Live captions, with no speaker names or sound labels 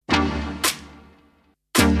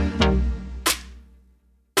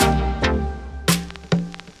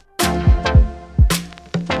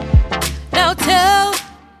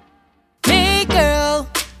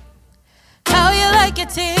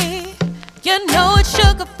You know it's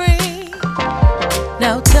sugar free.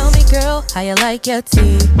 Now tell me, girl, how you like your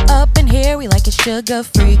tea? Up in here, we like it sugar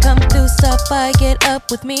free. Come through, stop by, get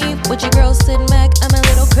up with me. With your girl sitting back, I'm a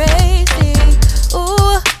little crazy.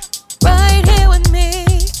 Ooh, right here with me.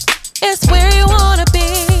 It's where you wanna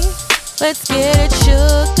be. Let's get it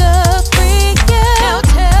sugar free, yeah. Now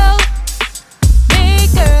tell me,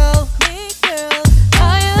 girl,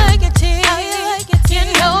 how you like your tea?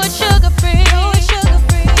 You know it's sugar free.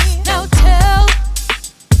 Now tell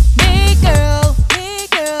me, girl,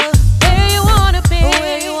 where you wanna be?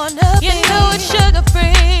 You know it's sugar free.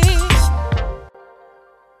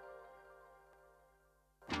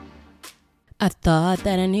 I thought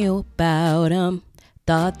that I knew about them.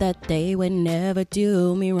 Thought that they would never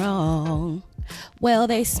do me wrong. Well,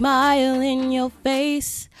 they smile in your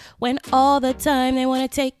face when all the time they want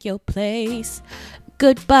to take your place.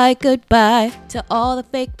 Goodbye, goodbye to all the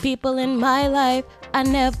fake people in my life. I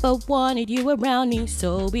never wanted you around me,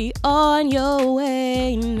 so be on your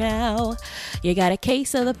way now. You got a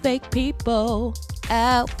case of the fake people.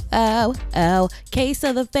 Ow, ow, ow. Case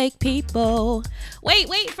of the fake people.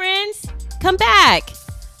 Wait, friends. Come back.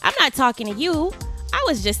 I'm not talking to you. I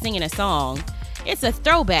was just singing a song. It's a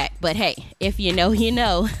throwback, but hey, if you know, you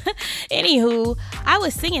know. Anywho, I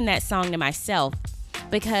was singing that song to myself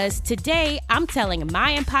because today I'm telling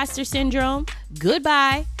my imposter syndrome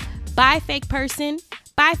goodbye. Bye, fake person.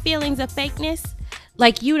 Bye, feelings of fakeness.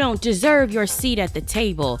 Like you don't deserve your seat at the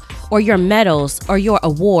table or your medals or your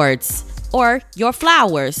awards or your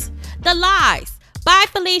flowers. The lies. Bye,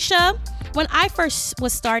 Felicia. When I first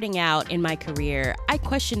was starting out in my career, I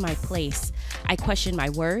questioned my place. I questioned my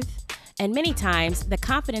worth, and many times the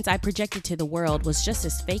confidence I projected to the world was just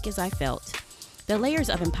as fake as I felt. The layers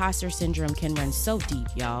of imposter syndrome can run so deep,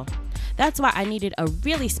 y'all. That's why I needed a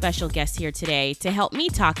really special guest here today to help me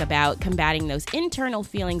talk about combating those internal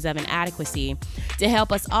feelings of inadequacy, to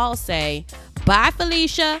help us all say, bye,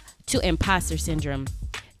 Felicia, to imposter syndrome.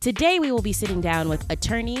 Today, we will be sitting down with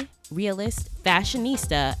attorney, realist,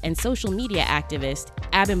 fashionista, and social media activist,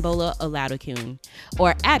 Abimbola Oladokun,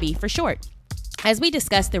 or Abby for short. As we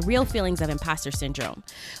discuss the real feelings of imposter syndrome,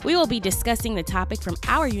 we will be discussing the topic from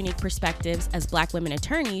our unique perspectives as Black women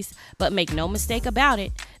attorneys, but make no mistake about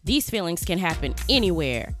it, these feelings can happen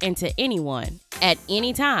anywhere and to anyone at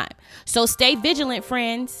any time. So stay vigilant,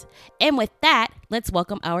 friends. And with that, let's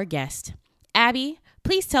welcome our guest. Abby,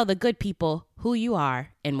 please tell the good people who you are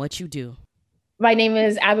and what you do. My name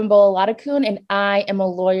is Abimbola Oladokun, and I am a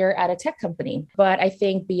lawyer at a tech company. But I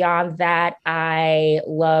think beyond that, I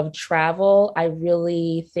love travel. I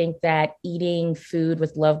really think that eating food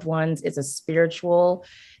with loved ones is a spiritual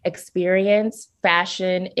experience.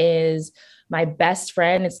 Fashion is my best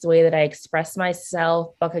friend. It's the way that I express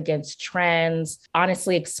myself, buck against trends,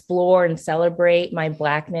 honestly explore and celebrate my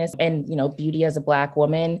Blackness and, beauty as a Black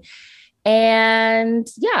woman. And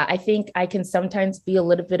yeah, I think I can sometimes be a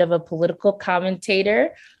little bit of a political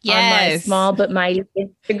commentator on my small but mighty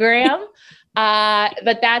Instagram.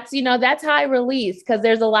 But that's how I release, because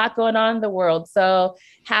there's a lot going on in the world. So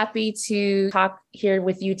happy to talk here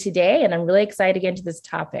with you today. And I'm really excited to get into this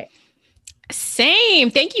topic.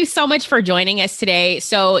 Same. Thank you so much for joining us today.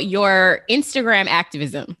 So your Instagram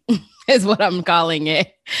activism is what I'm calling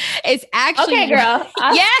it. It's actually... Okay, girl.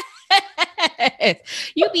 Yes.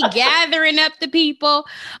 You be gathering up the people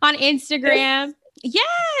on Instagram.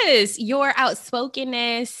 Yes. Your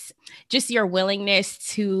outspokenness, just your willingness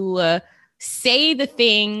to say the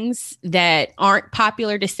things that aren't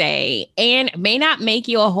popular to say and may not make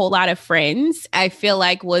you a whole lot of friends, I feel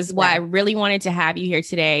like was why I really wanted to have you here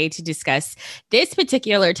today to discuss this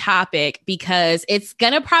particular topic, because it's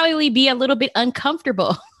going to probably be a little bit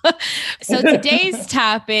uncomfortable. So today's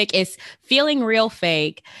topic is feeling real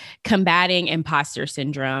fake, combating imposter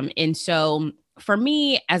syndrome. And so for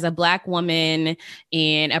me, as a Black woman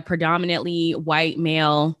in a predominantly white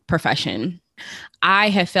male profession, I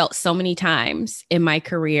have felt so many times in my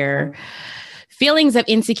career feelings of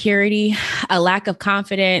insecurity, a lack of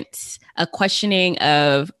confidence, a questioning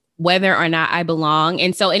of whether or not I belong.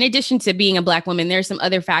 And so in addition to being a Black woman, there's some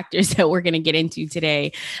other factors that we're going to get into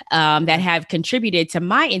today that have contributed to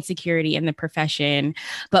my insecurity in the profession.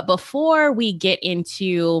 But before we get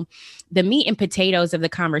into the meat and potatoes of the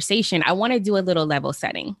conversation, I want to do a little level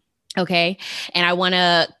setting. Okay. And I want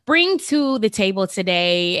to bring to the table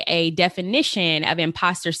today a definition of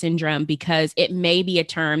imposter syndrome, because it may be a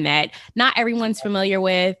term that not everyone's familiar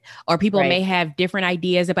with, or people may have different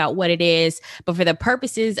ideas about what it is. But for the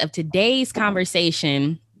purposes of today's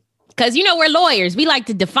conversation, Because, you know, we're lawyers. We like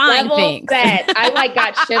to define Level things. set. I like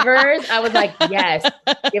got shivers. I was like, yes,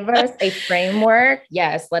 give us a framework.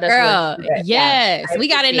 Yes, let us Girl, work through it. yes. I We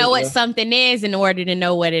got to know what appreciate you. something is in order to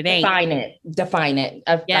know what it ain't. Define it.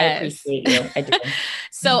 I Yes. appreciate you. I do.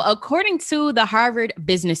 So, according to the Harvard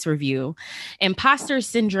Business Review, imposter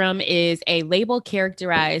syndrome is a label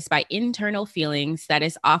characterized by internal feelings that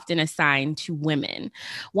is often assigned to women.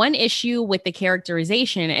 One issue with the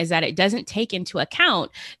characterization is that it doesn't take into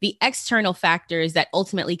account the external factors that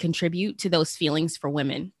ultimately contribute to those feelings for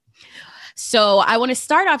women. So I want to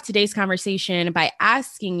start off today's conversation by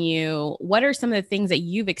asking you, what are some of the things that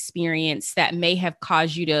you've experienced that may have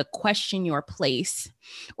caused you to question your place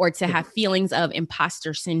or to have feelings of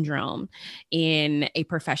imposter syndrome in a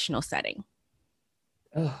professional setting?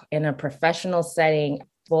 In a professional setting,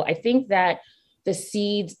 well, I think that the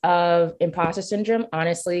seeds of imposter syndrome,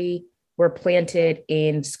 honestly, were planted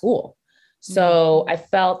in school. So I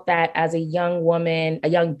felt that as a young woman, a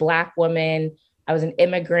young Black woman, I was an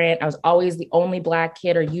immigrant. I was always the only Black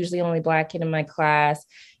kid or usually only Black kid in my class.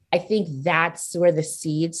 I think that's where the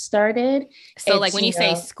seeds started. So like when you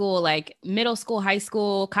say school, like middle school, high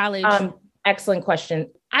school, college? Excellent question.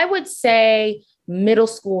 I would say middle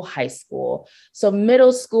school, high school. So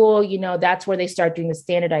middle school, you know, that's where they start doing the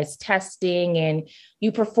standardized testing and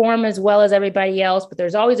you perform as well as everybody else, but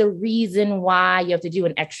there's always a reason why you have to do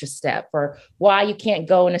an extra step or why you can't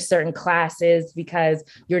go into certain classes because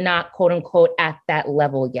you're not quote unquote at that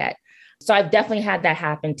level yet. So I've definitely had that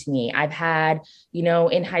happen to me. I've had, you know,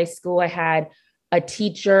 in high school, I had a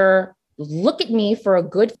teacher look at me for a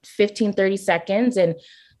good 15, 30 seconds. And,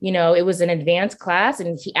 you know, it was an advanced class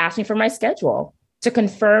and he asked me for my schedule to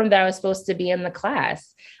confirm that I was supposed to be in the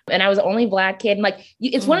class. And I was the only Black kid. And like,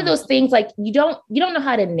 it's one of those things, like you don't know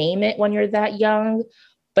how to name it when you're that young,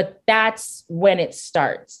 but that's when it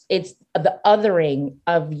starts. It's the othering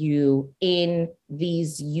of you in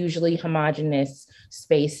these usually homogenous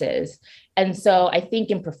spaces. And so I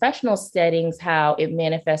think in professional settings, how it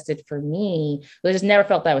manifested for me, I just never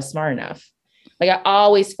felt that I was smart enough. Like I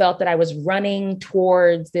always felt that I was running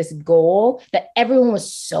towards this goal that everyone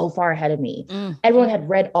was so far ahead of me. Everyone had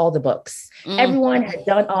read all the books. Everyone had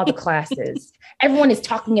done all the classes. Everyone is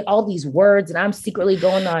talking in all these words and I'm secretly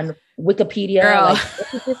going on Wikipedia. Girl. Like,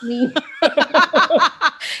 what does this mean?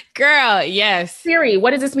 Girl, yes. Siri,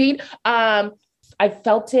 what does this mean? I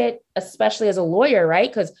felt it, especially as a lawyer, right?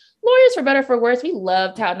 Because lawyers, for better or for worse, we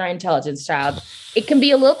love touting our intelligence, child. It can be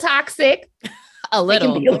a little toxic. A little.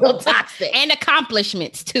 It can be a little toxic. And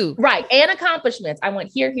accomplishments too. Right. And accomplishments. I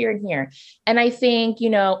went here, here, and here. And I think, you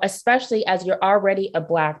know, especially as you're already a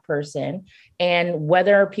Black person, and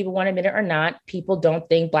whether people want to admit it or not, people don't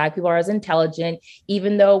think Black people are as intelligent,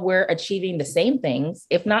 even though we're achieving the same things,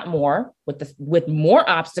 if not more, with more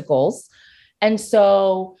obstacles. And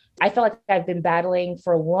so I felt like I've been battling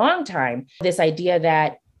for a long time this idea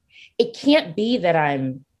that it can't be that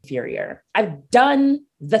I'm inferior. I've done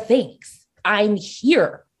the things. I'm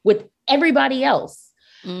here with everybody else,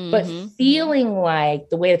 but feeling like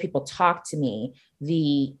the way that people talk to me,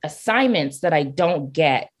 the assignments that I don't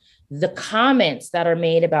get, the comments that are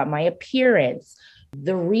made about my appearance,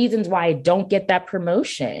 the reasons why I don't get that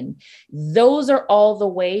promotion, those are all the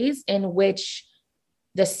ways in which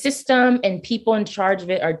the system and people in charge of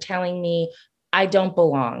it are telling me I don't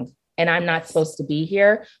belong and I'm not supposed to be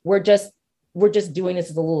here. We're just doing this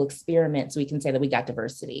as a little experiment so we can say that we got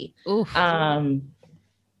diversity. Girl,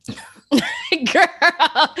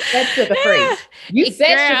 that's sugar-free. You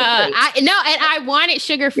said sugar-free. And I want it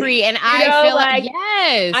sugar-free. And I feel like,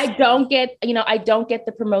 yes. I don't get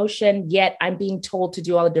the promotion yet. I'm being told to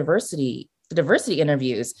do all the diversity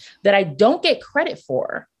interviews that I don't get credit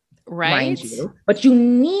for. Right. Mind you. But you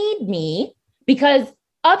need me because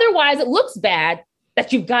otherwise it looks bad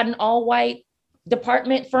that you've got an all white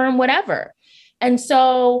department, firm, whatever. And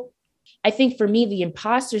so I think for me, the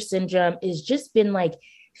imposter syndrome has just been like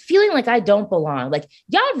feeling like I don't belong. Like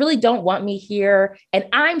y'all really don't want me here. And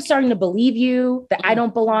I'm starting to believe you that I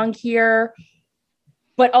don't belong here,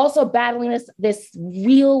 but also battling this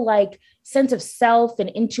real like sense of self and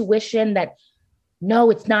intuition that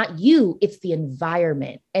no, it's not you, it's the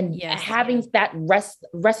environment. And having that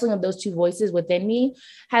wrestling of those two voices within me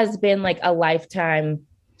has been like a lifetime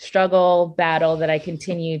struggle battle that I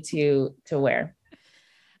continue to wear.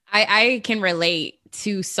 I can relate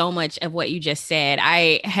to so much of what you just said.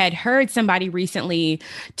 I had heard somebody recently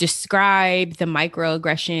describe the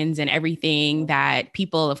microaggressions and everything that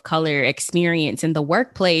people of color experience in the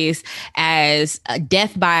workplace as a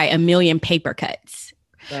death by a million paper cuts.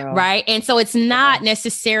 Girl. Right. And so it's not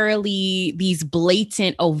necessarily these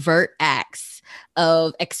blatant, overt acts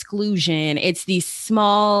of exclusion. It's these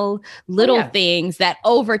small little things that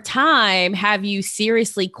over time have you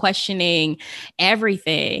seriously questioning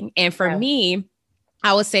everything. And for me,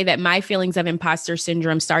 I would say that my feelings of imposter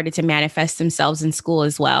syndrome started to manifest themselves in school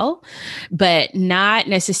as well, but not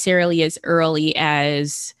necessarily as early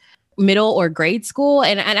as middle or grade school.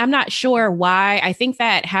 And I'm not sure why. I think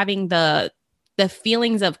that having the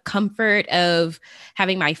feelings of comfort of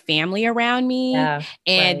having my family around me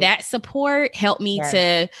and that support helped me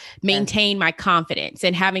to maintain my confidence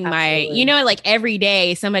and having my, like every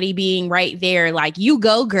day somebody being right there, like, you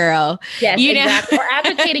go, girl. Yes, exactly. Or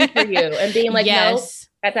advocating for you and being like, no,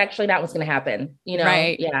 that's actually not what's going to happen.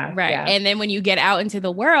 Right. Yeah. Right. Yeah. And then when you get out into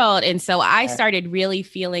the world. And so I started really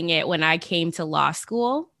feeling it when I came to law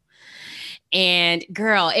school. And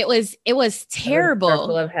girl, it was terrible.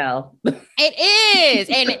 Circle of hell. It is.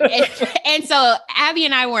 And so Abby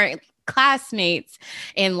and I weren't classmates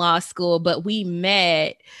in law school, but we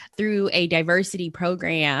met through a diversity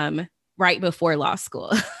program right before law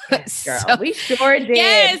school. Yes, girl. So, we sure did.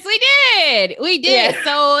 Yes, we did. We did. Yeah.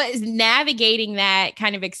 So navigating that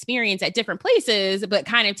kind of experience at different places, but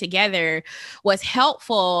kind of together was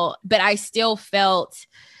helpful. But I still felt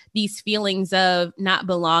these feelings of not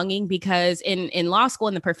belonging because in law school,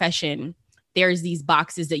 in the profession, there's these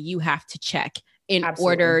boxes that you have to check in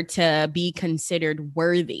order to be considered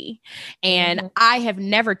worthy. And I have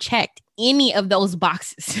never checked any of those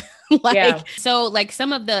boxes. So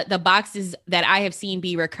some of the boxes that I have seen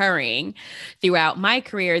be recurring throughout my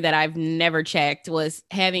career that I've never checked was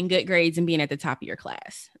having good grades and being at the top of your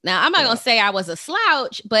class. Now, I'm not going to say I was a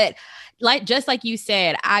slouch, but just like you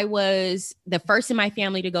said, I was the first in my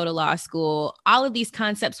family to go to law school. All of these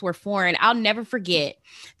concepts were foreign. I'll never forget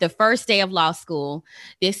the first day of law school.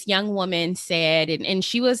 This young woman said, and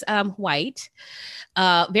she was white,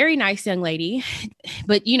 very nice young lady.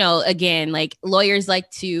 But, again, like lawyers like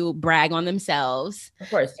to brag on themselves. Of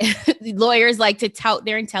course. Lawyers like to tout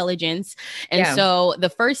their intelligence. And so the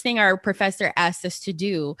first thing our professor asked us to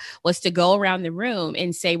do was to go around the room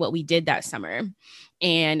and say what we did that summer.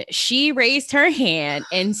 And she raised her hand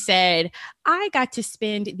and said, I got to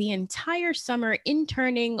spend the entire summer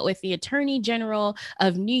interning with the Attorney General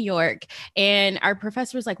of New York. And our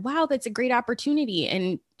professor was like, wow, that's a great opportunity.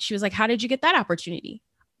 And she was like, how did you get that opportunity?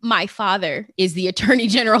 My father is the Attorney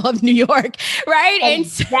General of New York, right? And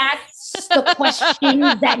that's the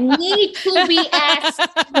questions that need to be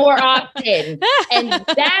asked more often. And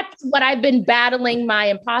that's what I've been battling my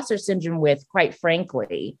imposter syndrome with, quite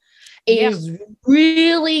frankly. Is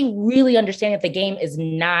really, really understanding that the game is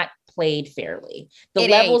not played fairly. The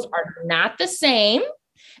levels are not the same,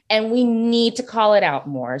 and we need to call it out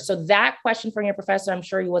more. So that question from your professor, I'm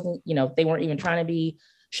sure he wasn't, they weren't even trying to be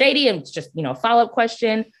shady, and it's just, a follow-up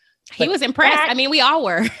question. He was impressed. I mean, we all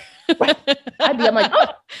were. I'm like, oh,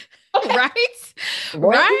 okay.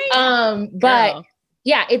 Right. But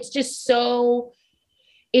yeah, it's just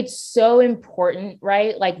it's so important,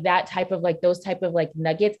 right? Like that type of those type of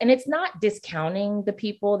nuggets. And it's not discounting the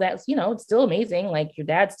people that's, it's still amazing. Like your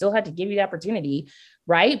dad still had to give you the opportunity,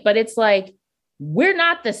 right? But it's like, we're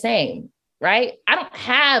not the same, right? I don't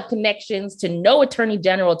have connections to no attorney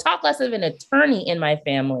general, talk less of an attorney in my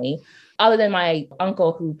family, other than my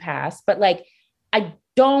uncle who passed. But I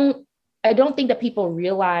don't think that people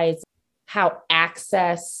realize how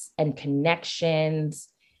access and connections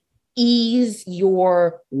ease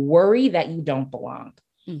your worry that you don't belong,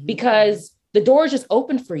 because the door is just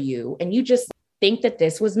open for you and you just think that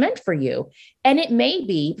this was meant for you. And it may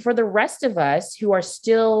be for the rest of us who are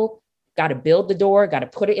still got to build the door, got to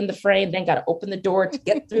put it in the frame, then got to open the door to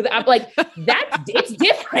get through I'm like, it's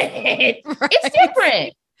different. Right. It's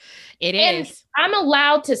different. It is. And I'm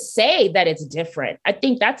allowed to say that it's different. I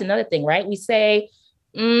think that's another thing, right? We say,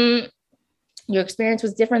 your experience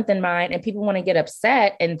was different than mine, and people want to get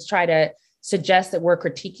upset and try to suggest that we're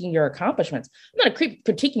critiquing your accomplishments. I'm not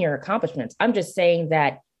critiquing your accomplishments. I'm just saying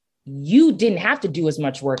that you didn't have to do as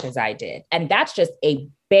much work as I did. And that's just a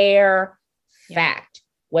bare fact.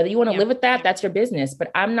 Whether you want to live with that, that's your business.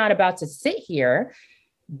 But I'm not about to sit here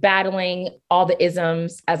battling all the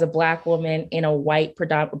isms as a Black woman in a white,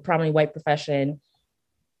 predominantly white profession.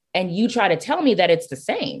 And you try to tell me that it's the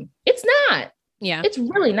same. It's not. Yeah. It's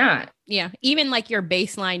really not. Yeah. Even your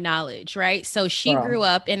baseline knowledge, right? So she grew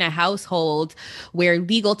up in a household where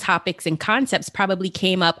legal topics and concepts probably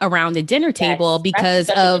came up around the dinner table because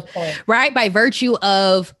of, right, by virtue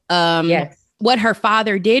of what her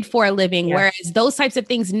father did for a living, Yeah. whereas those types of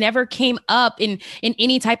things never came up in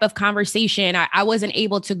any type of conversation. I wasn't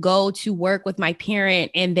able to go to work with my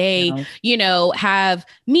parent and they, have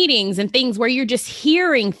meetings and things where you're just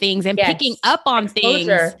hearing things and picking up on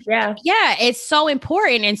Exposure. things. Yeah. Yeah, it's so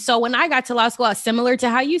important. And so when I got to law school, similar to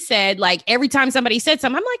how you said, like every time somebody said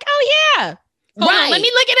something, I'm like, oh yeah. Hold on, let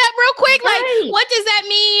me look it up real quick. Like, what does that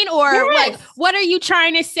mean? Or what are you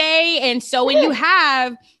trying to say? And so when you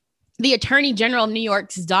have the Attorney General of New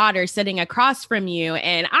York's daughter sitting across from you.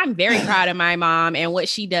 And I'm very proud of my mom and what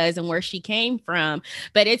she does and where she came from.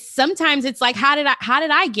 But sometimes it's like, how did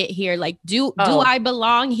I get here? Like, do I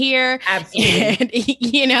belong here?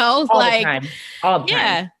 Absolutely. And, all the time.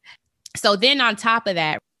 Yeah. So then on top of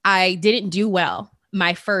that, I didn't do well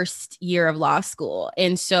my first year of law school.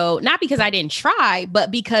 And so not because I didn't try, but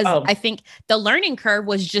because I think the learning curve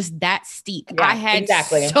was just that steep. Yeah, I had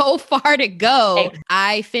so far to go. Hey.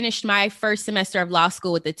 I finished my first semester of law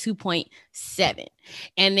school with a 2.7.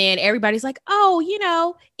 And then everybody's like, oh,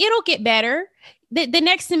 it'll get better. The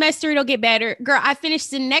next semester, it'll get better. Girl, I finished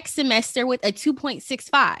the next semester with a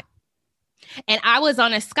 2.65. And I was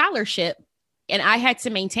on a scholarship. And I had to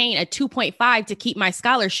maintain a 2.5 to keep my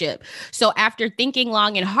scholarship. So after thinking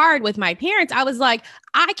long and hard with my parents, I was like,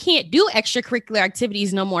 I can't do extracurricular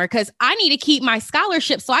activities no more because I need to keep my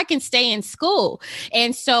scholarship so I can stay in school.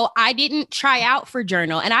 And so I didn't try out for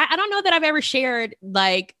journal. And I don't know that I've ever shared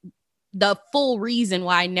like the full reason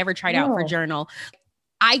why I never tried out for journal.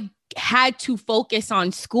 I had to focus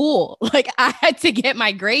on school. Like I had to get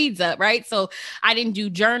my grades up, right? So I didn't do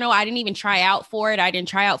journal. I didn't even try out for it. I didn't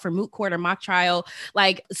try out for moot court or mock trial.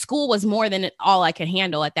 Like school was more than all I could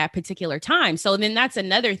handle at that particular time. So then that's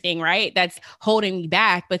another thing, right? That's holding me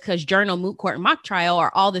back because journal, moot court, and mock trial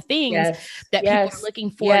are all the things that people are looking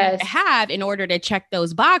for you to have in order to check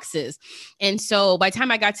those boxes. And so by the time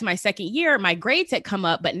I got to my second year, my grades had come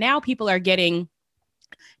up, but now people are getting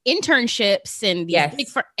internships and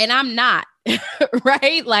and I'm not,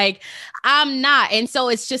 right? Like I'm not. And so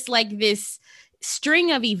it's just like this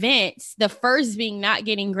string of events, the first being not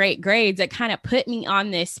getting great grades that kind of put me on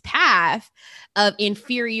this path of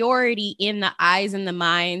inferiority in the eyes and the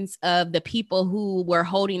minds of the people who were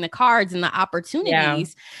holding the cards and the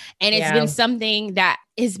opportunities. And it's been something that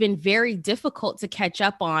has been very difficult to catch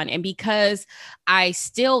up on. And because I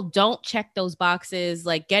still don't check those boxes,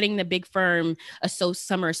 like getting the big firm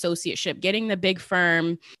summer associateship, getting the big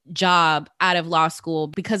firm job out of law school,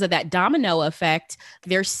 because of that domino effect,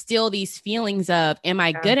 there's still these feelings of, am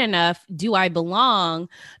I good enough? Do I belong?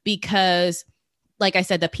 Because like I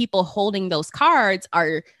said, the people holding those cards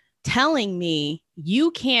are telling me,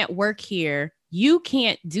 you can't work here. You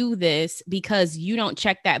can't do this because you don't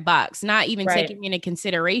check that box, not even taking into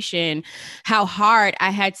consideration how hard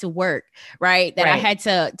I had to work, right? That I had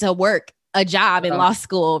to work a job in law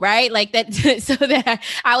school, right? Like that, so that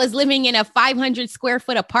I was living in a 500 square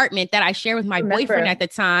foot apartment that I shared with my boyfriend at the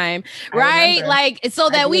time, right? Like, so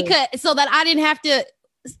that so that I didn't have to,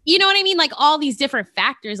 you know what I mean? Like all these different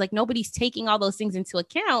factors, like nobody's taking all those things into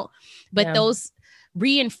account, but those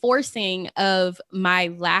reinforcing of my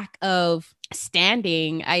lack of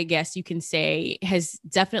standing, I guess you can say, has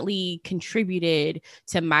definitely contributed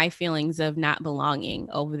to my feelings of not belonging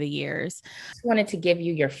over the years. Just wanted to give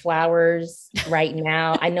you your flowers right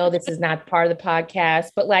now. I know this is not part of the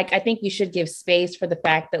podcast, but like, I think you should give space for the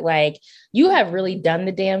fact that like, you have really done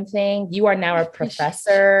the damn thing. You are now a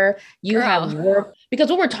professor. You have worked, because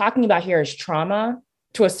what we're talking about here is trauma.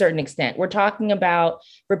 To a certain extent, we're talking about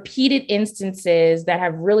repeated instances that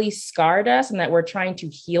have really scarred us and that we're trying to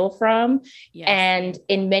heal from. Yes. And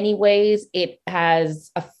in many ways, it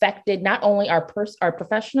has affected not only our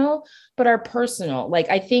professional, but our personal. Like,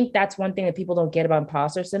 I think that's one thing that people don't get about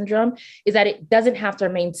imposter syndrome is that it doesn't have to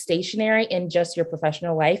remain stationary in just your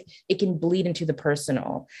professional life. It can bleed into the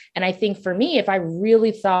personal. And I think for me, if I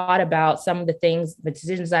really thought about some of the things, the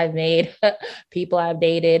decisions I've made, people I've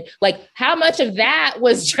dated, like how much of that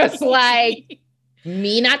was just like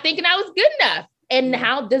me not thinking I was good enough. And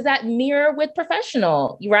how does that mirror with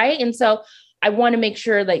professional, right? And so I want to make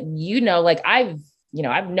sure that, like I've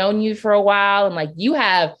known you for a while and like you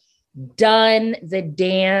have done the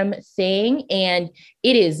damn thing. And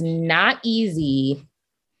it is not easy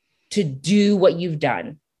to do what you've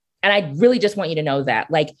done. And I really just want you to know that,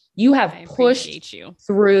 like, you have pushed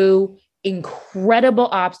through incredible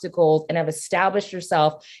obstacles and have established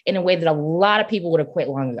yourself in a way that a lot of people would have quit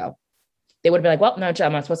long ago. They would have been like, well, no,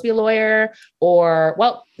 I'm not supposed to be a lawyer, or,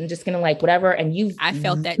 well, I'm just going to like whatever. And I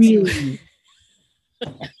felt that too.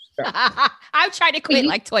 I've tried to quit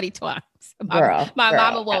like 2012. My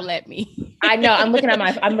mama won't let me. I know. I'm looking at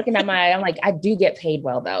I'm like, I do get paid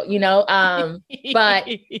well though, you know? But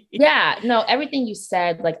yeah, no, everything you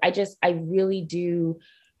said, like, I really do.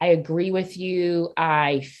 I agree with you.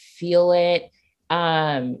 I feel it.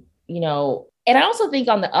 You know, and I also think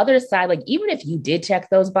on the other side, like, even if you did check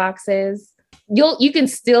those boxes, you can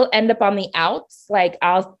still end up on the outs. Like,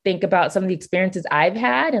 I'll think about some of the experiences I've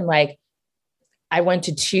had, and like, I went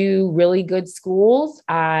to 2 really good schools.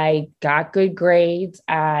 I got good grades.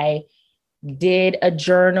 I did a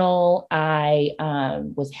journal. I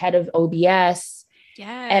was head of OBS.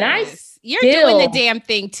 Yes. And you're doing the damn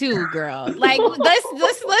thing too, girl. Like,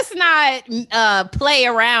 let's not play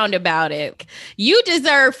around about it. You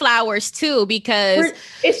deserve flowers too, because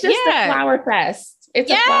it's just a flower fest.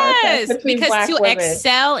 It's a flower fest because Black to women.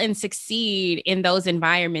 excel and succeed in those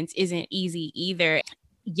environments isn't easy either.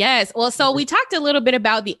 Yes. Well, so we talked a little bit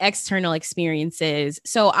about the external experiences.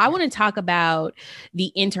 So I want to talk about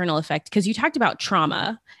the internal effect, because you talked about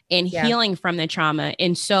trauma and healing from the trauma.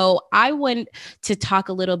 And so I want to talk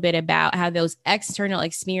a little bit about how those external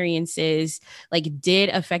experiences like did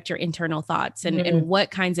affect your internal thoughts, and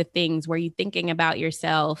what kinds of things were you thinking about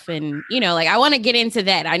yourself? And, you know, like, I want to get into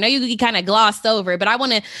that. I know you kind of glossed over, but I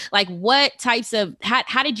want to, like, what types of,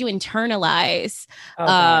 how did you internalize?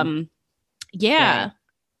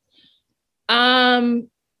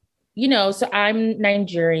 You know, so I'm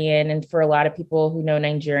Nigerian, and for a lot of people who know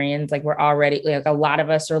Nigerians, like, we're already, like, a lot of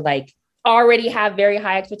us are like already have very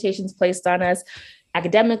high expectations placed on us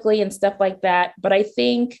academically and stuff like that. But I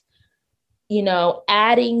think, you know,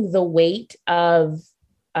 adding the weight of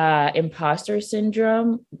imposter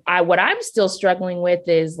syndrome, what I'm still struggling with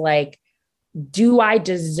is like, do I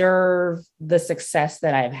deserve the success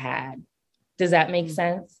that I've had? Does that make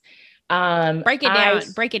sense? Break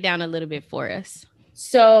it down a little bit for us.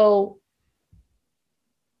 So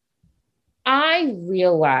I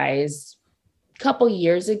realized a couple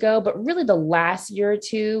years ago, but really the last year or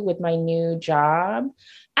two with my new job,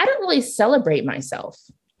 I don't really celebrate myself.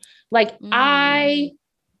 Like, I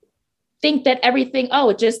think that everything,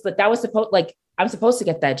 it just, that was supposed, like, I'm supposed to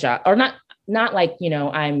get that job, or not like, you know,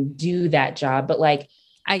 I'm due that job, but like,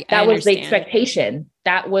 that was the expectation.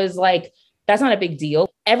 That was like, that's not a big deal.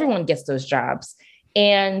 Everyone gets those jobs.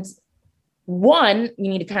 And one, you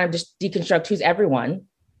need to kind of just deconstruct who's everyone.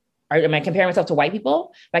 Am I comparing myself to white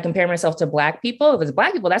people? Am I comparing myself to Black people? If it's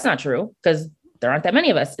Black people, that's not true, because there aren't that many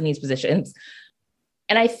of us in these positions.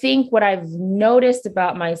 And I think what I've noticed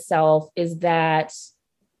about myself is that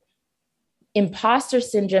imposter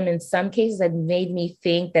syndrome in some cases had made me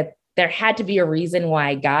think that there had to be a reason why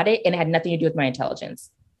I got it, and it had nothing to do with my intelligence.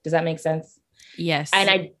 Does that make sense? Yes. And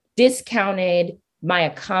I discounted my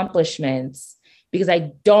accomplishments because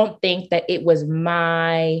I don't think that it was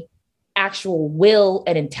my actual will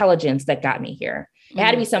and intelligence that got me here. It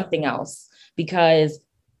had to be something else, because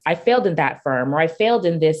I failed in that firm, or I failed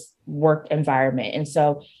in this work environment. And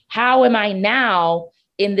so how am I now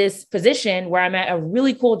in this position where I'm at a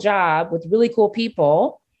really cool job with really cool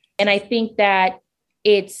people? And I think that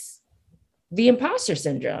it's the imposter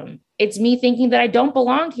syndrome. It's me thinking that I don't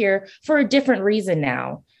belong here for a different reason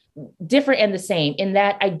now. Different and the same, in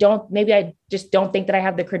that I just don't think that I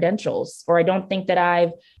have the credentials, or I don't think that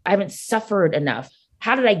I haven't suffered enough.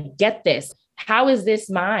 How did I get this? How is this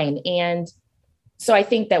mine? And so I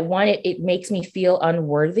think that one, it makes me feel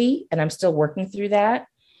unworthy, and I'm still working through that.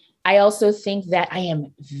 I also think that I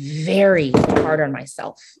am very hard on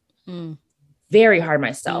myself, very hard on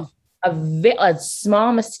myself. A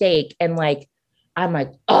small mistake, and like, I'm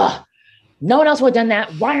like, oh, no one else would have done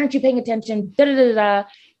that. Why aren't you paying attention? Da, da, da, da.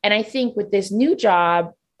 And I think with this new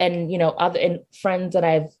job, and, you know, other friends that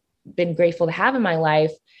I've been grateful to have in my life,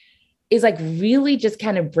 is like really just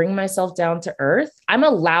kind of bring myself down to earth. I'm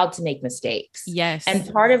allowed to make mistakes. Yes.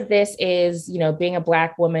 And part of this is, you know, being a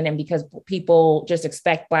Black woman, and because people just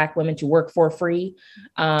expect Black women to work for free.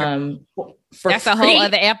 That's a whole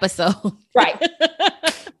other episode. Right.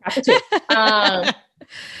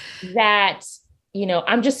 That, you know,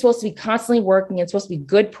 I'm just supposed to be constantly working and supposed to be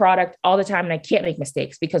good product all the time. And I can't make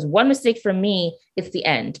mistakes, because one mistake for me, it's the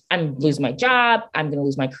end. I'm losing my job. I'm going to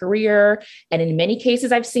lose my career. And in many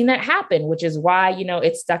cases, I've seen that happen, which is why, you know,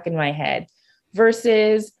 it's stuck in my head,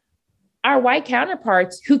 versus our white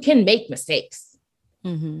counterparts who can make mistakes,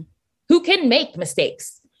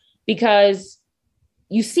 because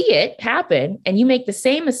you see it happen and you make the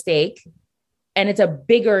same mistake and it's a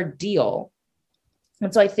bigger deal.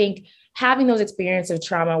 And so I think having those experiences of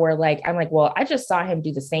trauma where like, I'm like, well, I just saw him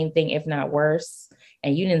do the same thing, if not worse,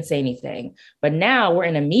 and you didn't say anything. But now we're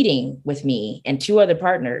in a meeting with me and 2 other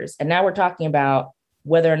partners. And now we're talking about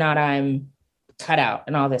whether or not I'm cut out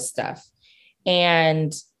and all this stuff.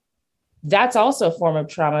 And that's also a form of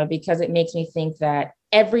trauma because it makes me think that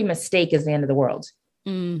every mistake is the end of the world.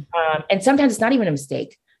 And sometimes it's not even a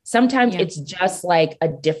mistake. Sometimes it's just like a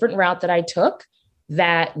different route that I took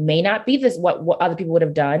that may not be this, what other people would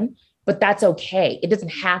have done, but that's okay. It doesn't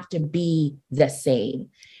have to be the same.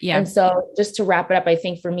 Yeah. And so just to wrap it up, I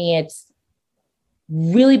think for me, it's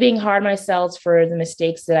really being hard on myself for the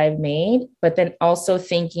mistakes that I've made, but then also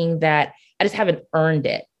thinking that I just haven't earned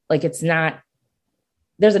it. Like it's not,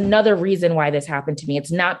 there's another reason why this happened to me.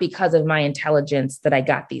 It's not because of my intelligence that I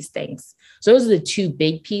got these things. So those are the two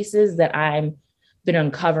big pieces that I've been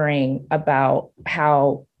uncovering about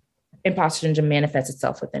how imposter syndrome manifests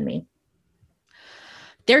itself within me.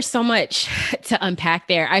 There's so much to unpack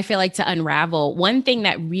there. I feel like to unravel. One thing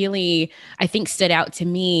that really, I think, stood out to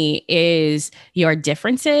me is your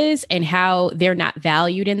differences and how they're not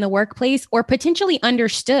valued in the workplace or potentially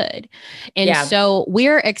understood. And so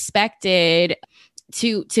we're expected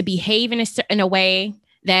to behave in a way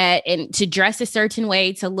that, and to dress a certain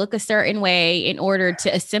way, to look a certain way in order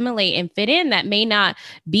to assimilate and fit in, that may not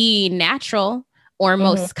be natural or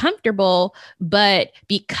most comfortable, but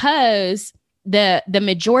because the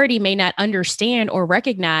majority may not understand or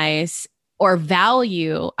recognize or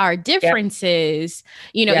value our differences,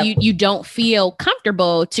 you don't feel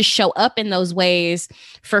comfortable to show up in those ways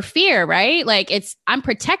for fear, right? Like I'm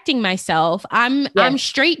protecting myself. I'm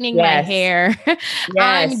straightening my hair.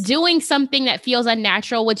 I'm doing something that feels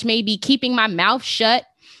unnatural, which may be keeping my mouth shut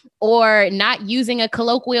or not using a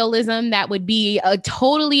colloquialism that would be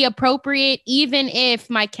totally appropriate, even if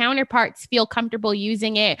my counterparts feel comfortable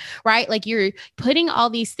using it, right? Like you're putting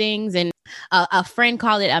all these things, and a friend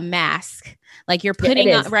called it a mask. Like you're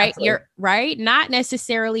putting on, right? Absolutely. You're right. Not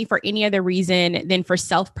necessarily for any other reason than for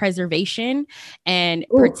self-preservation and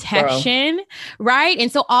protection, right?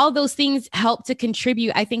 And so all those things help to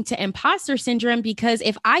contribute, I think, to imposter syndrome, because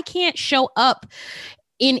if I can't show up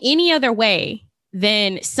in any other way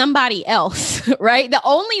than somebody else, right? The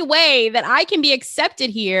only way that I can be accepted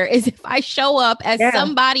here is if I show up as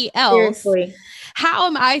somebody else. Seriously. How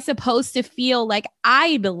am I supposed to feel like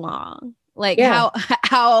I belong? Like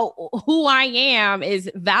how who I am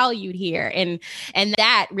is valued here. And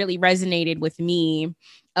that really resonated with me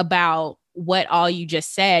about what all you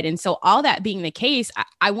just said. And so all that being the case,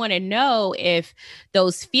 I want to know if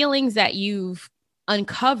those feelings that you've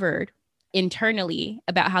uncovered internally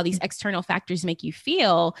about how these external factors make you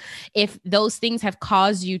feel, if those things have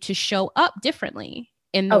caused you to show up differently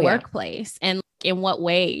in the workplace, and in what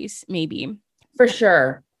ways, maybe. For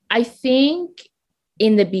sure. I think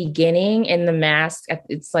in the beginning, in the mask,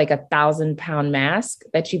 it's like 1,000-pound mask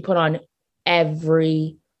that you put on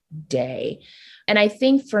every day. And I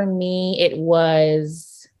think for me, it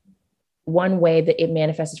was one way that it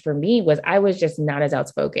manifested for me was I was just not as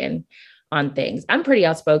outspoken on things. I'm pretty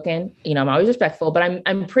outspoken, I'm always respectful, but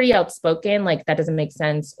I'm pretty outspoken. Like that doesn't make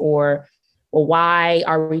sense, or well, why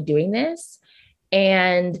are we doing this?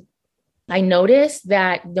 And I noticed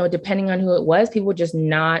that, depending on who it was, people would just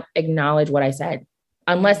not acknowledge what I said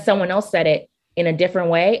unless someone else said it in a different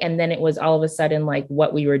way. And then it was all of a sudden like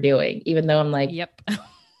what we were doing, even though I'm like, I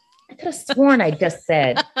could have sworn I just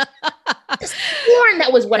said, sworn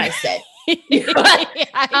that was what I said.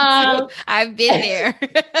 I've been there.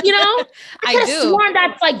 I do. Sworn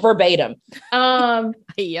that's like verbatim. And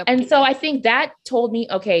so I think that told me,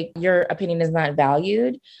 okay, your opinion is not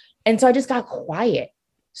valued. And so I just got quiet,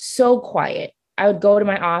 so quiet. I would go to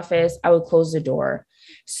my office. I would close the door.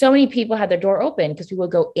 So many people had their door open because people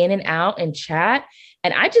would go in and out and chat.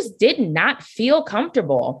 And I just did not feel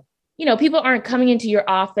comfortable. People aren't coming into your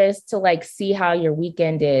office to like see how your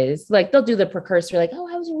weekend is. Like they'll do the precursor, like, oh,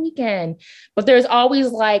 how was your weekend? But there's always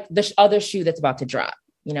like the other shoe that's about to drop.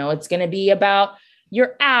 It's going to be about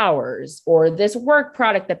your hours or this work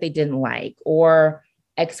product that they didn't like or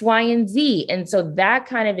X, Y, and Z. And so that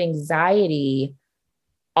kind of anxiety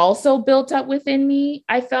also built up within me,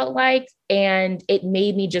 I felt like, and it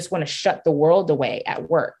made me just want to shut the world away at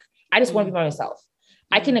work. I just want to be by myself.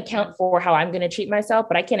 I can account for how I'm going to treat myself,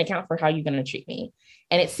 but I can't account for how you're going to treat me.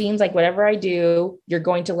 And it seems like whatever I do, you're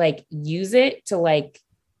going to like use it to like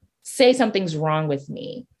say something's wrong with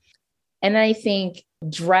me. And I think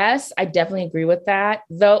dress, I definitely agree with that.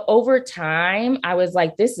 Though over time, I was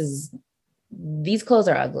like, these clothes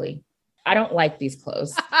are ugly. I don't like these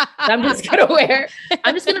clothes. So I'm just going to wear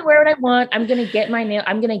what I want. I'm going to get my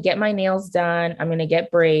nails done. I'm going to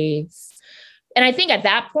get braids. And I think at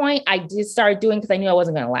that point, I just started doing because I knew I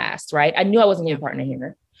wasn't going to last, right? I knew I wasn't going to be a partner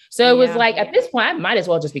here. So it was like, at this point, I might as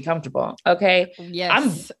well just be comfortable. Okay.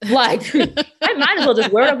 Yes. I'm like, I might as well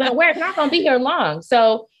just wear what I'm going to wear. It's not going to be here long.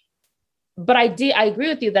 So But I agree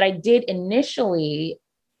with you that I did initially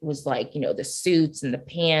was like, the suits and the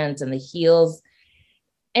pants and the heels,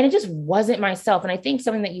 and it just wasn't myself. And I think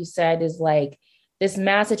something that you said is like this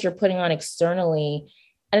mask that you're putting on externally.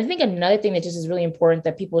 And I think another thing that just is really important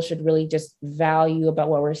that people should really just value about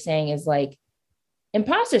what we're saying is like,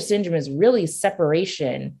 imposter syndrome is really a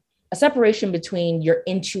separation between your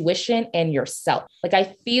intuition and yourself. Like,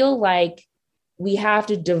 I feel like we have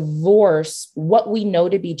to divorce what we know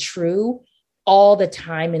to be true all the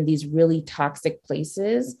time in these really toxic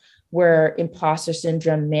places where imposter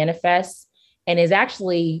syndrome manifests and is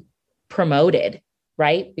actually promoted,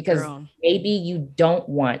 right? Because maybe you don't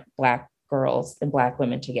want Black girls and Black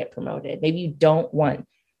women to get promoted. Maybe you don't want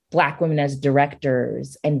Black women as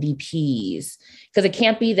directors and VPs, because it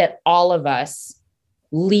can't be that all of us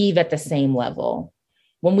leave at the same level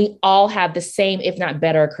when we all have the same, if not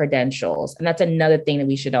better, credentials. And that's another thing that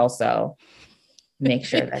we should also make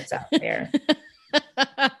sure that's out there.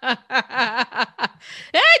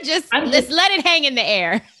 Let's let it hang in the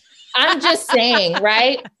air. I'm just saying,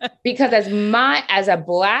 right? Because as a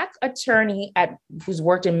Black attorney who's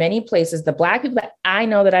worked in many places, the Black people that I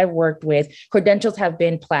know that I've worked with, credentials have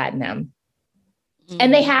been platinum. Mm-hmm.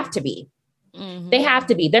 And they have to be. Mm-hmm. They have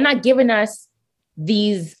to be. They're not giving us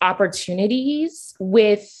these opportunities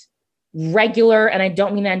with regular, and I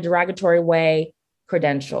don't mean that in a derogatory way,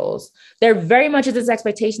 credentials. There very much is this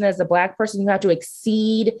expectation that as a Black person, you have to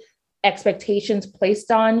exceed expectations placed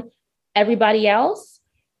on everybody else,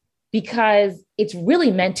 because it's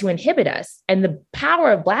really meant to inhibit us. And the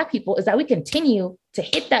power of Black people is that we continue to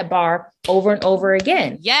hit that bar over and over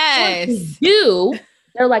again. Yes. So if we do,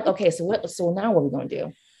 they're like, okay, so now what are we going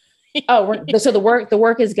to do? So the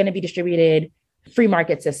work is going to be distributed free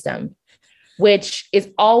market system, which is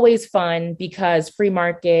always fun because free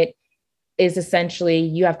market is essentially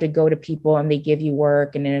you have to go to people and they give you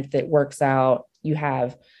work. And then if it works out, you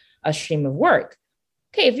have a stream of work.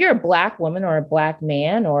 Okay, if you're a Black woman or a Black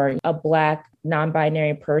man or a Black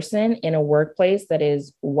non-binary person in a workplace that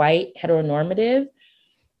is white, heteronormative,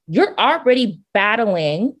 you're already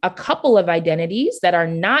battling a couple of identities that are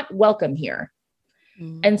not welcome here.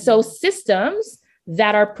 Mm-hmm. And so systems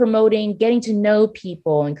that are promoting getting to know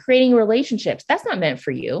people and creating relationships, that's not meant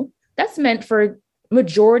for you. That's meant for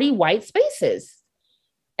majority white spaces.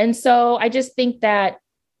 And so I just think that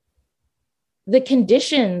the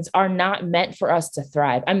conditions are not meant for us to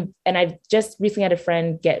thrive. I've just recently had a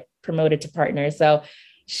friend get promoted to partner. So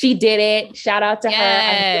she did it. Shout out to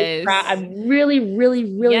her. I'm really,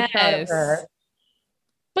 really, really proud of her.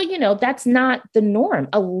 But, that's not the norm.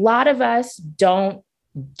 A lot of us don't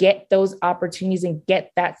get those opportunities and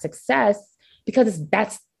get that success because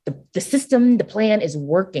that's the system, the plan is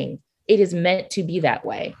working. It is meant to be that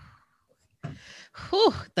way.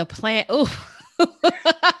 Whew, the plan. Ooh.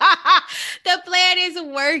 The plan is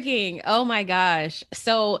working. Oh my gosh.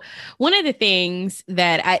 So one of the things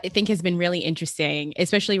that I think has been really interesting,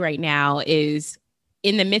 especially right now, is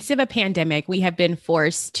in the midst of a pandemic, we have been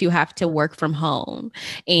forced to have to work from home,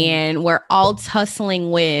 and we're all tussling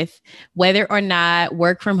with whether or not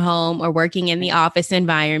work from home or working in the office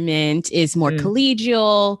environment is more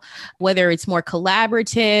collegial, whether it's more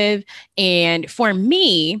collaborative. And for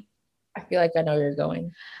me, I feel like I know where you're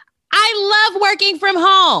going. I love working from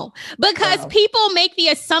home because people make the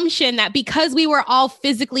assumption that because we were all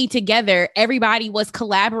physically together, everybody was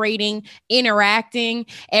collaborating, interacting,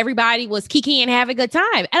 everybody was kiki and having a good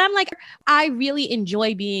time. And I'm like, I really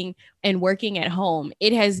enjoy being and working at home.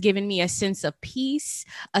 It has given me a sense of peace,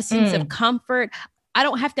 a sense of comfort. I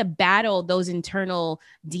don't have to battle those internal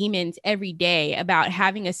demons every day about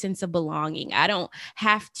having a sense of belonging. I don't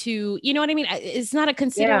have to, you know what I mean? It's not a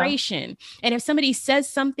consideration. Yeah. And if somebody says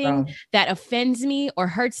something that offends me or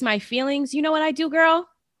hurts my feelings, you know what I do, girl?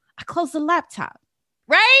 I close the laptop,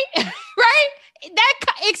 right? Right? That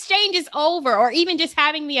exchange is over. Or even just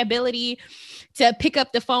having the ability to pick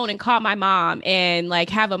up the phone and call my mom and like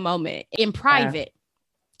have a moment in private.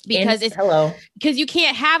 Because you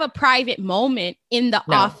can't have a private moment in the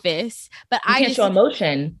office, but you can't show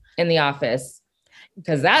emotion in the office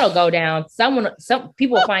because that'll go down. Some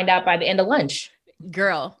people find out by the end of lunch.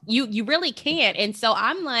 Girl, you really can't. And so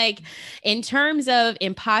I'm like, in terms of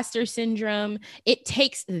imposter syndrome, it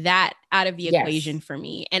takes that out of the equation for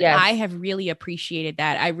me. And I have really appreciated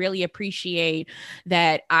that. I really appreciate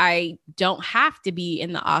that I don't have to be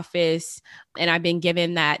in the office, and I've been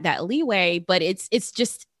given that leeway, but it's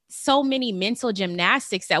just so many mental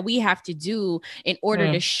gymnastics that we have to do in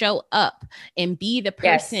order to show up and be the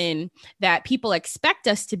person that people expect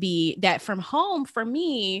us to be, that from home for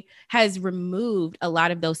me has removed a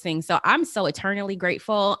lot of those things. So I'm so eternally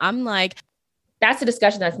grateful. I'm like, that's the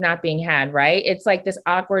discussion that's not being had, right? It's like this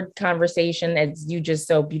awkward conversation, as you just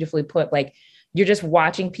so beautifully put, like you're just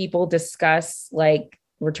watching people discuss like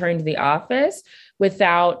returning to the office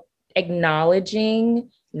without acknowledging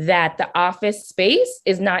that the office space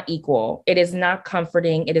is not equal. It is not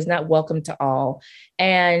comforting. It is not welcome to all.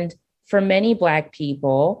 And for many Black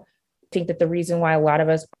people, I think that the reason why a lot of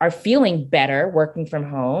us are feeling better working from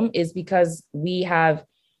home is because we have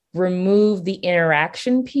removed the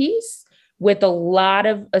interaction piece with a lot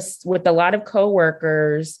of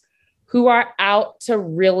coworkers who are out to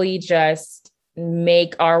really just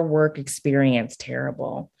make our work experience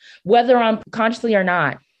terrible, whether consciously or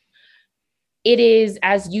not. It is,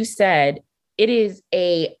 as you said, it is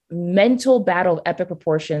a mental battle of epic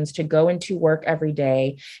proportions to go into work every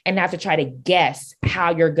day and have to try to guess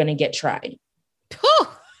how you're going to get tried.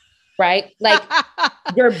 Right? Like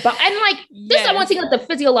and like this, I want to take like the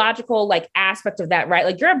physiological like aspect of that, right?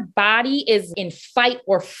 Like your body is in fight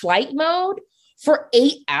or flight mode for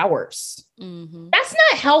 8 hours. Mm-hmm. That's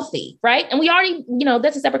not healthy, right? And we already,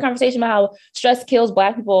 that's a separate conversation about how stress kills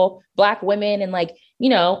Black people, Black women. And like,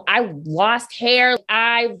 I lost hair.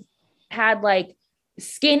 I've had like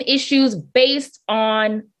skin issues based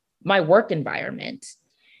on my work environment.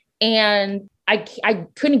 And I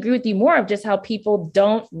couldn't agree with you more of just how people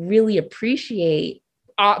don't really appreciate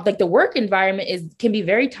like the work environment can be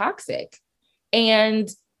very toxic. And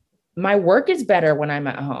my work is better when I'm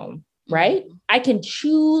at home, right? Mm-hmm. I can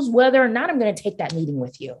choose whether or not I'm going to take that meeting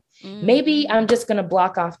with you. Mm-hmm. Maybe I'm just going to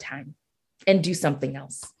block off time and do something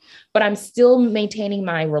else, but I'm still maintaining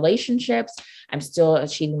my relationships. I'm still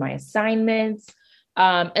achieving my assignments.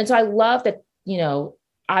 And so I love that,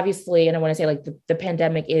 obviously, and I want to say like the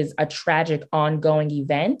pandemic is a tragic ongoing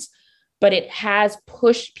event, but it has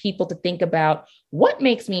pushed people to think about what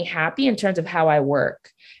makes me happy in terms of how I work.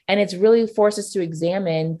 And it's really forced us to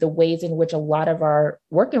examine the ways in which a lot of our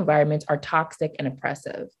work environments are toxic and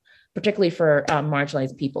oppressive, particularly for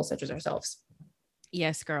marginalized people such as ourselves.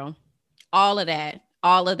 Yes, girl. All of that.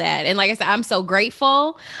 And like I said, I'm so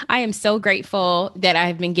grateful. I am so grateful that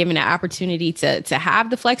I've been given an opportunity to have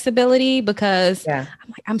the flexibility because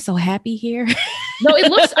I'm so happy here. No, it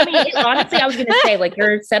looks, honestly, I was going to say like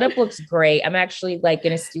your setup looks great. I'm actually like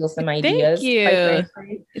going to steal some ideas.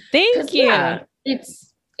 Thank you. Yeah,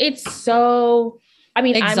 it's so,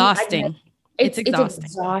 exhausting. It's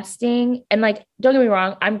exhausting. And like, don't get me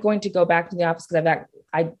wrong, I'm going to go back to the office because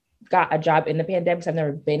I got a job in the pandemic because I've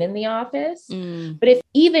never been in the office. But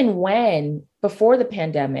before the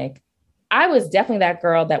pandemic, I was definitely that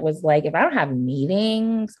girl that was like, if I don't have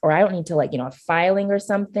meetings or I don't need to like, filing or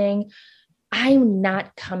something, I'm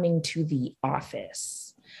not coming to the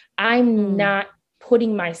office. I'm not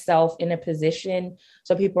putting myself in a position.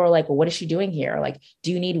 So people are like, well, what is she doing here? Like,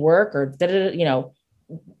 do you need work or the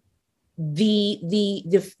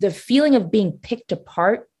feeling of being picked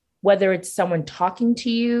apart, whether it's someone talking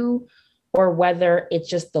to you or whether it's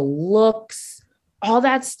just the looks, all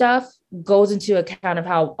that stuff goes into account of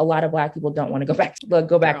how a lot of Black people don't want to go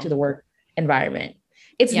back to the work environment.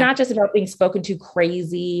 It's not just about being spoken to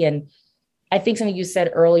crazy. And I think something you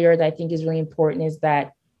said earlier that I think is really important is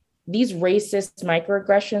that these racist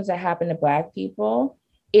microaggressions that happen to Black people,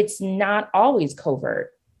 it's not always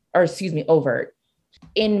overt.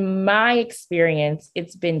 In my experience,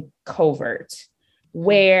 it's been covert.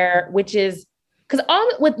 Which is because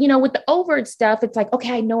with the overt stuff, it's like,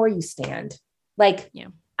 okay, I know where you stand. Like,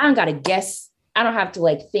 I don't got to guess. I don't have to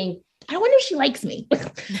like think, I wonder if she likes me.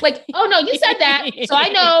 Like, oh no, you said that. So I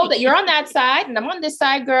know that you're on that side and I'm on this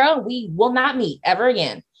side, girl. We will not meet ever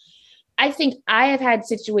again. I think I have had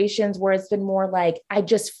situations where it's been more like, I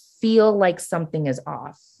just feel like something is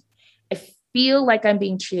off. I feel like I'm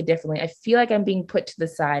being treated differently. I feel like I'm being put to the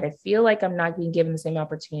side. I feel like I'm not being given the same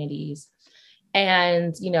opportunities.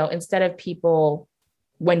 And, instead of people,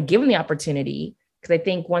 when given the opportunity, because I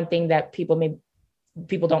think one thing that people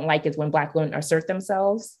don't like is when Black women assert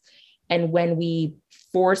themselves. And when we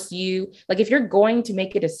force you, like if you're going to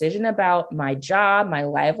make a decision about my job, my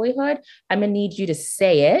livelihood, I'm going to need you to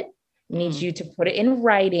say it. I need you to put it in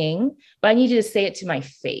writing, but I need you to say it to my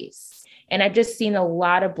face. And I've just seen a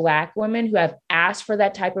lot of Black women who have asked for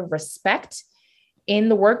that type of respect in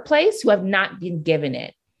the workplace who have not been given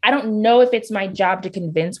it. I don't know if it's my job to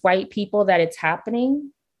convince white people that it's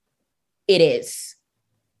happening. It is,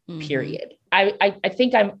 period. I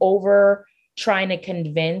think I'm over trying to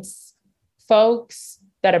convince folks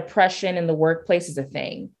that oppression in the workplace is a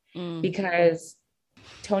thing because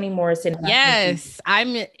Toni Morrison. Yes,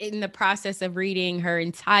 I'm in the process of reading her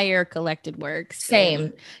entire collected works.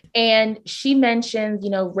 Same. And she mentioned,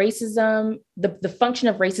 racism, the function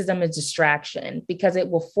of racism is distraction, because it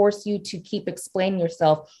will force you to keep explaining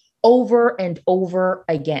yourself over and over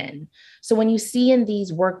again. So when you see in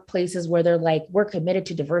these workplaces where they're like, we're committed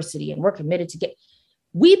to diversity and we're committed to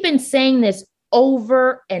we've been saying this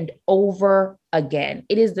over and over again.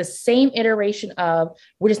 It is the same iteration of,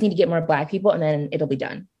 we just need to get more Black people and then it'll be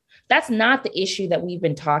done. That's not the issue that we've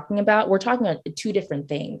been talking about. We're talking about two different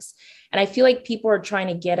things. And I feel like people are trying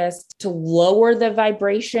to get us to lower the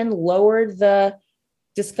vibration, lower the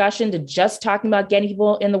discussion to just talking about getting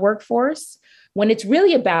people in the workforce, when it's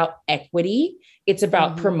really about equity. It's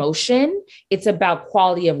about promotion. It's about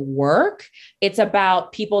quality of work. It's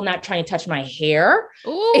about people not trying to touch my hair.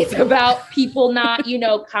 Ooh. It's about people not,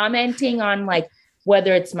 commenting on like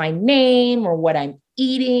whether it's my name or what I'm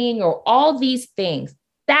eating or all these things.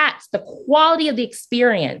 That's the quality of the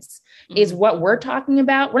experience is what we're talking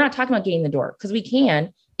about. We're not talking about getting in the door, because we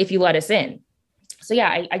can if you let us in. So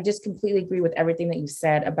yeah, I just completely agree with everything that you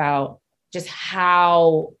said about just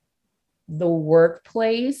how the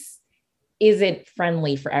workplace isn't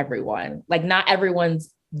friendly for everyone. Like not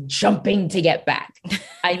everyone's jumping to get back.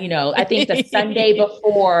 I think the Sunday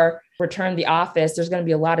before Return to the Office, there's going to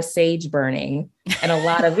be a lot of sage burning and a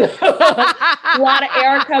lot of Erykah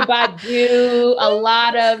Badu, a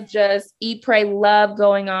lot of just eat, pray, love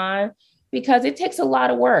going on, because it takes a lot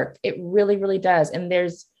of work. It really, really does. And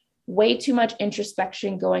there's way too much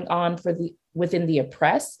introspection going on within the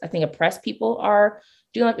oppressed. I think oppressed people are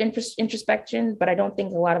doing introspection, but I don't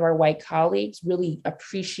think a lot of our white colleagues really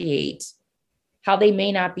appreciate how they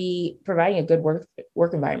may not be providing a good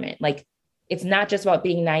work environment. Like, it's not just about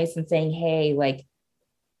being nice and saying, hey, like,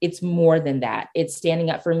 it's more than that. It's standing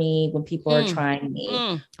up for me when people are trying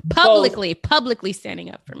me. Publicly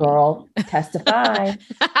standing up for me. Girl, testify.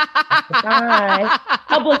 Testify.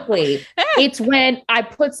 Publicly. It's when I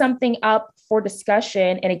put something up for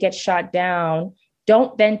discussion and it gets shot down.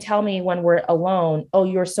 Don't then tell me when we're alone, oh,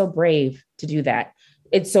 you're so brave to do that.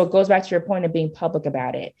 So it goes back to your point of being public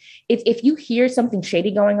about it. If you hear something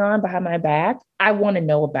shady going on behind my back, I want to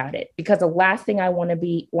know about it, because the last thing I want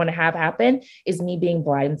to have happen is me being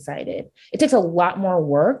blindsided. It takes a lot more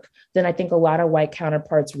work than I think a lot of white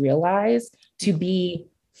counterparts realize to be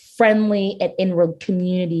friendly and in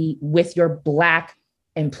community with your Black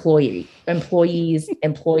employees,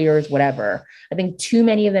 employers, whatever. I think too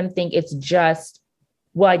many of them think it's just,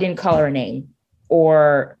 well, I didn't call her a name,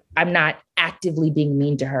 or I'm not actively being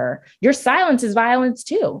mean to her. Your silence is violence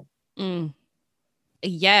too.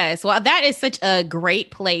 Yes. Well, that is such a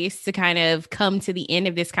great place to kind of come to the end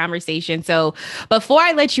of this conversation. So before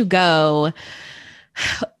I let you go,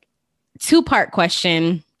 2-part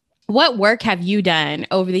question. What work have you done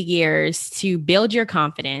over the years to build your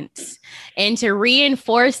confidence and to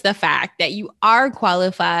reinforce the fact that you are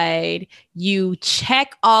qualified, you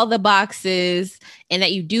check all the boxes, and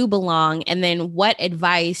that you do belong? And then what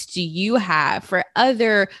advice do you have for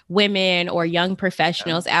other women or young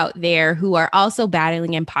professionals out there who are also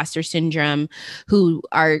battling imposter syndrome, who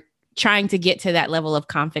are trying to get to that level of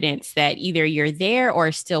confidence that either you're there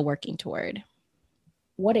or still working toward?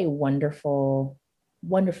 What a wonderful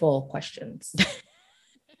questions.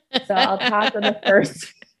 So I'll talk on the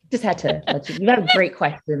first. Just had to let you have great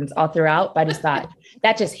questions all throughout, but I just thought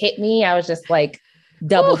that just hit me. I was just like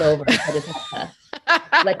doubled over. I just had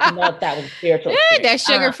to let you know if that was spiritual. That's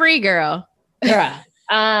sugar-free, girl.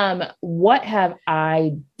 What have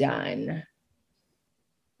I done?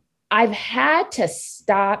 I've had to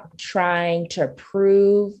stop trying to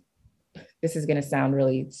prove, this is going to sound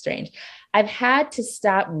really strange. I've had to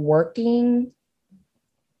stop working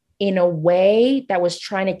in a way that was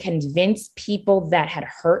trying to convince people that had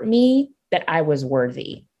hurt me that I was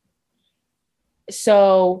worthy.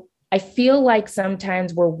 So I feel like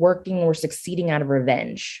sometimes we're succeeding out of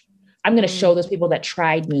revenge. I'm going to show those people that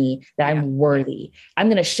tried me that I'm worthy. I'm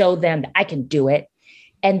going to show them that I can do it.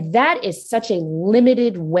 And that is such a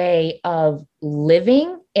limited way of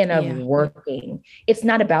living and of working. It's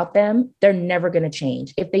not about them. They're never going to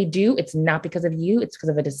change. If they do, it's not because of you. It's because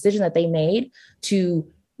of a decision that they made to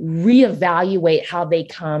reevaluate how they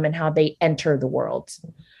come and how they enter the world.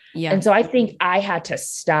 Yeah. And so I think I had to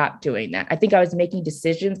stop doing that. I think I was making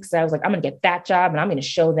decisions because I was like, I'm going to get that job and I'm going to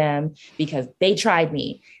show them because they tried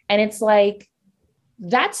me. And it's like,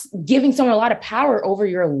 that's giving someone a lot of power over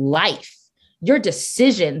your life, your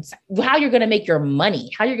decisions, how you're going to make your money,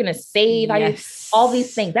 how you're going to save, all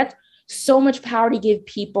these things. That's so much power to give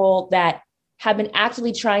people that have been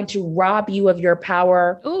actively trying to rob you of your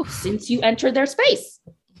power since you entered their space.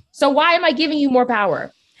 So why am I giving you more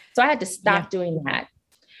power? So I had to stop doing that.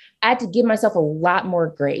 I had to give myself a lot more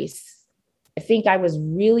grace. I think I was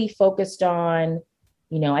really focused on,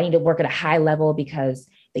 I need to work at a high level because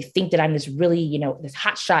they think that I'm this really, this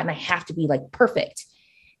hot shot and I have to be like perfect.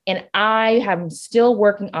 And I am still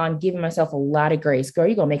working on giving myself a lot of grace. Girl,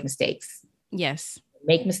 you're going to make mistakes. Yes.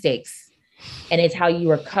 Make mistakes. And it's how you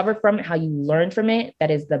recover from it, how you learn from it. That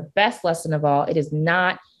is the best lesson of all. It is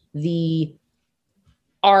not the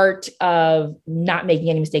art of not making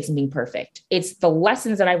any mistakes and being perfect. It's the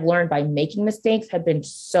lessons that I've learned by making mistakes have been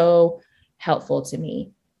so helpful to me.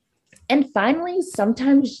 And finally,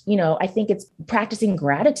 sometimes, I think it's practicing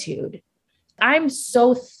gratitude. I'm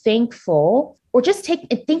so thankful, or just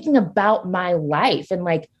thinking about my life and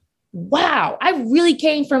like, wow, I really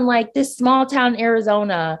came from like this small town in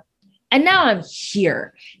Arizona and now I'm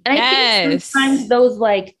here. And I think sometimes those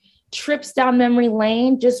like trips down memory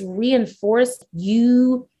lane just reinforce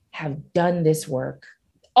you have done this work.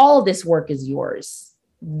 All of this work is yours.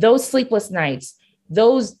 Those sleepless nights,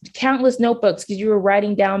 those countless notebooks because you were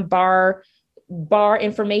writing down bar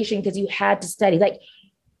information because you had to study, like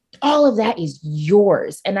all of that is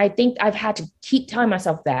yours. And I think I've had to keep telling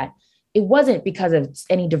myself that it wasn't because of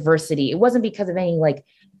any diversity. It wasn't because of any like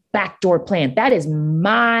backdoor plan. That is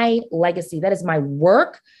my legacy. That is my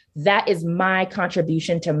work. That is my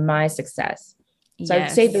contribution to my success. So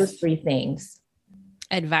I'd say those three things.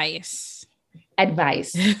 Advice.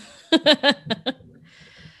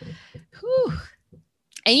 Whew.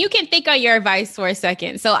 And you can think on your advice for a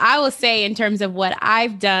second. So I will say, in terms of what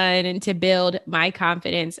I've done and to build my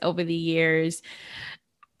confidence over the years,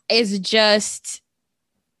 is just,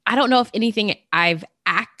 I don't know if anything I've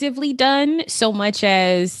actively done so much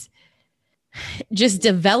as just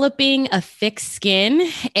developing a thick skin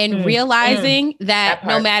and realizing that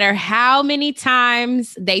no matter how many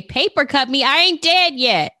times they paper cut me, I ain't dead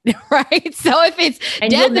yet. Right. So if it's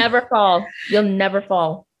and you'll never fall.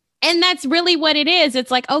 And that's really what it is.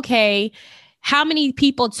 It's like, okay, how many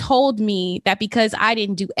people told me that because I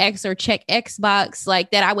didn't do X or check Xbox,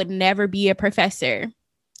 like that I would never be a professor?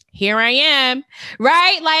 Here I am,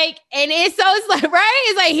 right? Like, and it's like, right?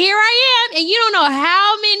 It's like, here I am. And you don't know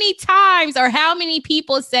how many times or how many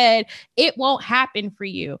people said it won't happen for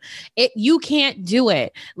you. You can't do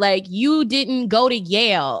it. Like, you didn't go to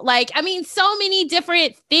Yale. Like, I mean, so many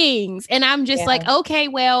different things. And I'm just like, okay,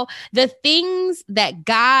 well, the things that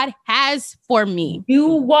God has for me. You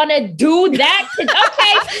want to do that?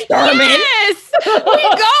 Okay. Yes, we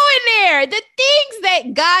going there. The things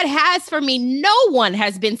that God has for me, no one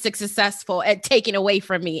has been successful at taking away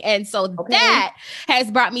from me. And so that has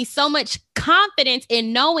brought me so much confidence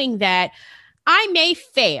in knowing that I may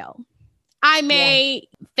fail. I may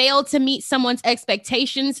fail to meet someone's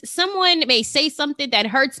expectations. Someone may say something that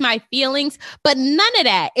hurts my feelings, but none of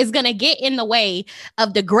that is going to get in the way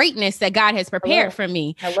of the greatness that God has prepared for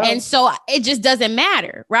me. And so it just doesn't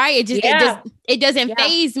matter, right? It doesn't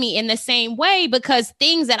faze me in the same way, because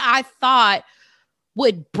things that I thought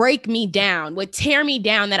would break me down, would tear me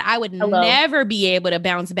down, that I would never be able to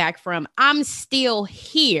bounce back from, I'm still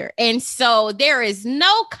here. And so there is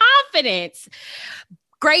no confidence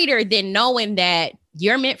greater than knowing that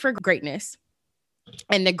you're meant for greatness,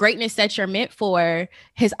 and the greatness that you're meant for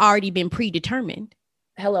has already been predetermined.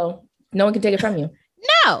 No one can take it from you.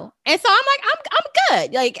 No. And so I'm like, I'm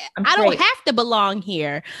good. Like, I don't have to belong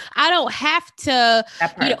here. I don't have to,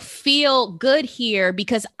 feel good here,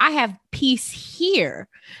 because I have peace here,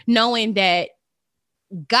 knowing that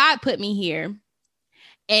God put me here.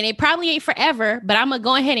 And it probably ain't forever, but I'm going to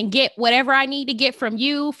go ahead and get whatever I need to get from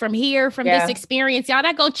you, from here, from this experience. Y'all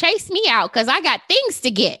not going to chase me out, because I got things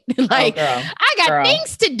to get. I got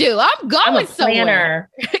things to do. I'm going somewhere.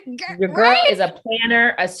 Your girl is a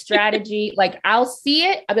planner, a strategy. Like, I'll see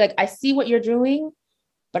it. I'll be like, I see what you're doing,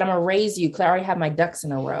 but I'm going to raise you, because I already have my ducks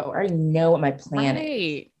in a row. I already know what my plan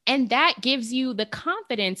is. And that gives you the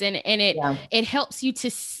confidence, and it helps you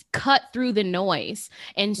to cut through the noise.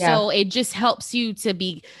 And so it just helps you to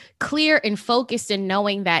be clear and focused in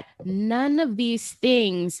knowing that none of these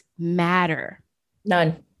things matter.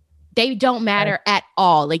 None. They don't matter at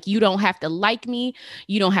all. Like, you don't have to like me.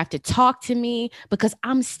 You don't have to talk to me, because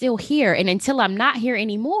I'm still here. And until I'm not here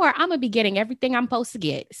anymore, I'm going to be getting everything I'm supposed to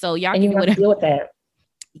get. So y'all can do whatever. Deal with that.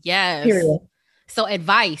 Yes. Period. So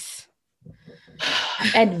advice.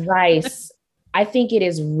 I think it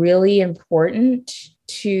is really important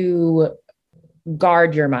to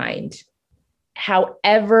guard your mind,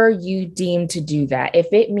 however you deem to do that.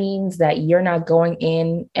 If it means that you're not going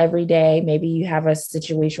in every day, maybe you have a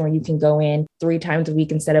situation where you can go in 3 times a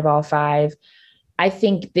week instead of all 5. I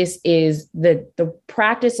think this is the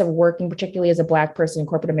practice of working, particularly as a Black person in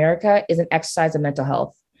corporate America, is an exercise of mental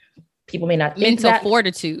health. People may not think mental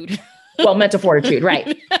fortitude. Well, mental fortitude,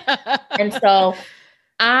 right. And so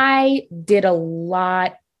I did a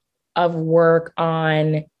lot of work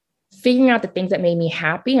on figuring out the things that made me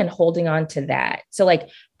happy and holding on to that. So like,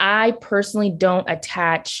 I personally don't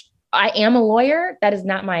attach, I am a lawyer. That is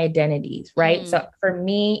not my identity, right? So for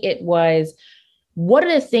me, it was, what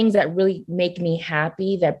are the things that really make me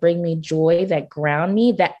happy, that bring me joy, that ground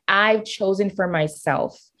me, that I've chosen for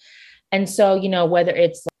myself? And so, you know, whether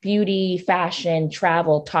it's beauty, fashion,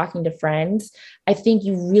 travel, talking to friends, I think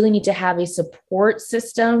you really need to have a support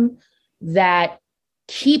system that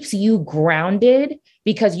keeps you grounded,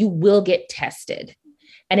 because you will get tested.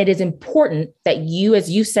 And it is important that you,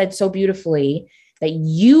 as you said so beautifully, that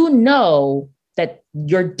you know that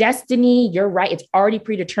your destiny, you're right, it's already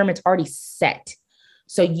predetermined, it's already set.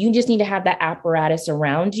 So you just need to have that apparatus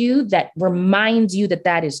around you that reminds you that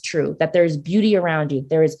that is true, that there's beauty around you,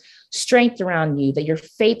 there is strength around you, that your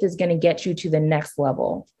faith is going to get you to the next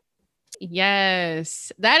level.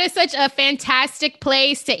 Yes, that is such a fantastic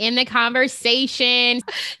place to end the conversation.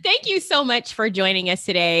 Thank you so much for joining us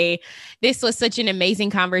today. This was such an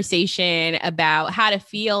amazing conversation about how to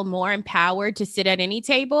feel more empowered to sit at any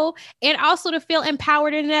table, and also to feel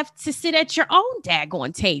empowered enough to sit at your own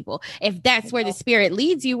daggone table, if that's where the spirit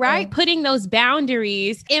leads you, right? Putting those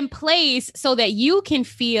boundaries in place so that you can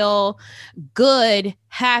feel good,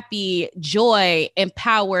 happy, joy,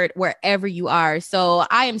 empowered wherever you are. So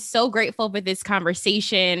I am so grateful for this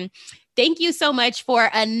conversation. Thank you so much for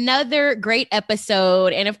another great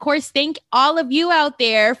episode. And of course, thank all of you out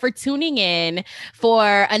there for tuning in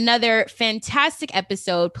for another fantastic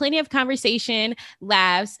episode. Plenty of conversation,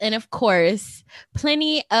 laughs, and of course,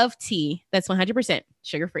 plenty of tea that's 100%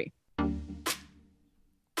 sugar-free.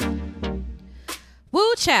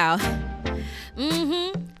 Woo chow.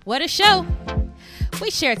 What a show.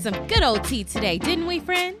 We shared some good old tea today, didn't we,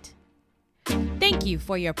 friend? Thank you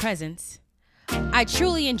for your presence. I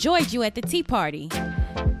truly enjoyed you at the tea party,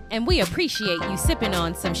 and we appreciate you sipping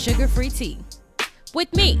on some sugar-free tea.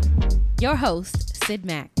 With me, your host, Sid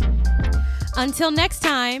Mack. Until next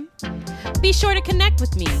time, be sure to connect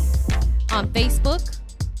with me on Facebook,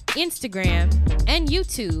 Instagram, and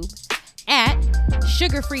YouTube at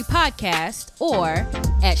Sugar Free Podcast or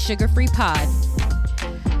at Sugar Free Pod.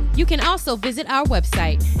 You can also visit our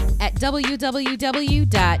website at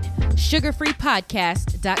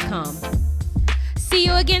www.sugarfreepodcast.com. See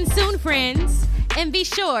you again soon, friends, and be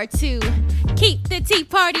sure to keep the tea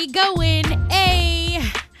party going,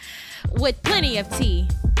 with plenty of tea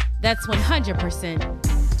that's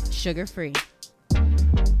 100% sugar-free.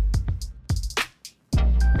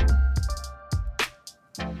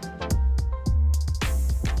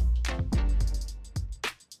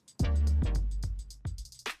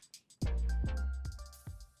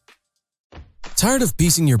 Tired of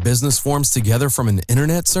piecing your business forms together from an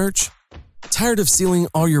internet search? Tired of sealing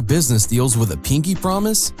all your business deals with a pinky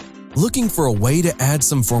promise? Looking for a way to add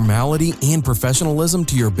some formality and professionalism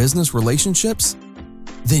to your business relationships?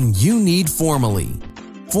 Then you need Formally.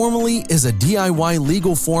 Formally is a DIY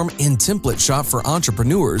legal form and template shop for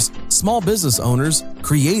entrepreneurs, small business owners,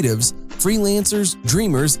 creatives, freelancers,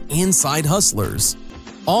 dreamers, and side hustlers.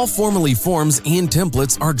 All Formally forms and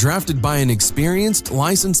templates are drafted by an experienced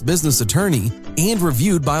licensed business attorney and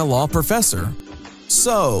reviewed by a law professor.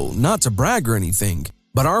 So, not to brag or anything,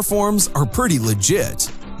 but our forms are pretty legit.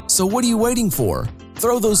 So what are you waiting for?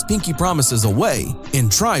 Throw those pinky promises away and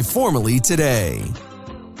try Formally today.